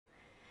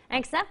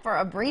Except for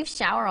a brief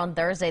shower on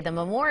Thursday, the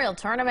Memorial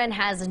Tournament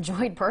has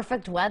enjoyed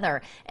perfect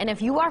weather. And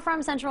if you are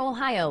from Central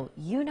Ohio,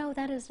 you know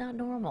that is not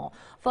normal.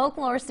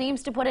 Folklore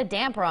seems to put a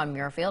damper on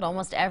Muirfield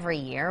almost every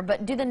year,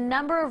 but do the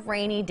number of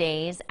rainy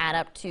days add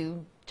up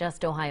to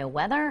just Ohio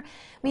weather?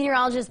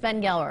 Meteorologist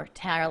Ben Geller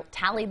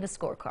tallied the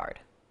scorecard.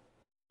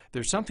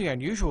 There's something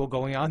unusual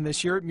going on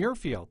this year at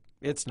Muirfield.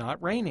 It's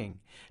not raining.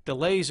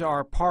 Delays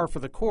are par for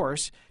the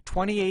course.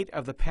 28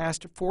 of the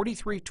past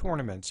 43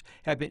 tournaments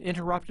have been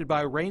interrupted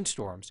by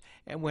rainstorms,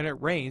 and when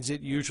it rains,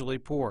 it usually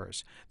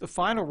pours. The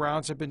final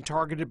rounds have been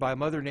targeted by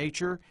Mother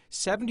Nature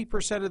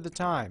 70% of the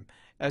time,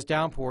 as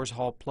downpours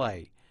halt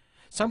play.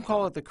 Some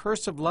call it the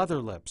curse of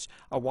Leatherlips,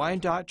 a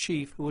Wyandotte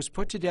chief who was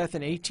put to death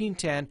in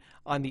 1810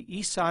 on the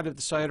east side of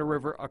the Scioto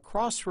River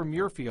across from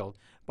Muirfield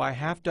by a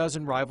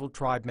half-dozen rival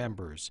tribe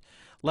members.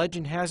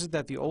 Legend has it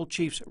that the old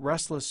chief's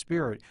restless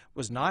spirit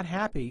was not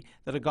happy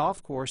that a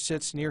golf course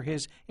sits near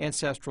his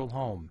ancestral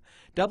home.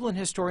 Dublin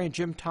historian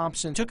Jim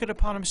Thompson took it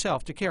upon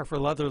himself to care for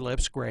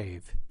Leatherlips'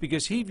 grave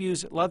because he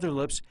views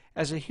Leatherlips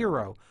as a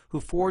hero who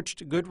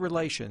forged good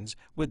relations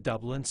with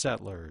Dublin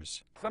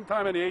settlers.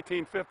 Sometime in the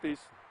 1850s,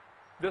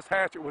 this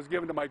hatchet was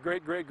given to my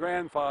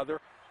great-great-grandfather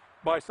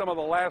by some of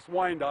the last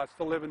Wyandottes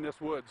to live in this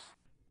woods.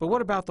 But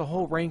what about the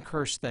whole rain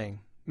curse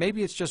thing?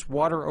 Maybe it's just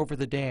water over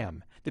the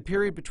dam. The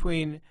period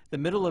between the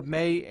middle of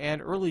May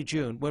and early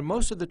June, when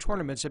most of the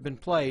tournaments have been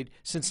played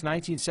since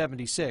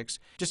 1976,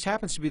 just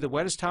happens to be the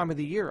wettest time of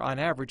the year on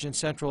average in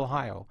Central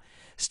Ohio.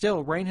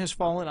 Still, rain has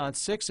fallen on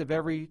 6 of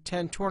every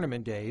 10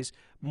 tournament days,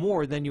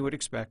 more than you would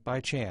expect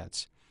by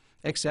chance.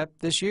 Except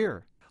this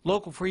year.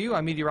 Local for you,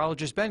 I'm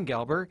meteorologist Ben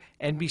Gelber,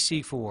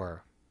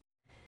 NBC4.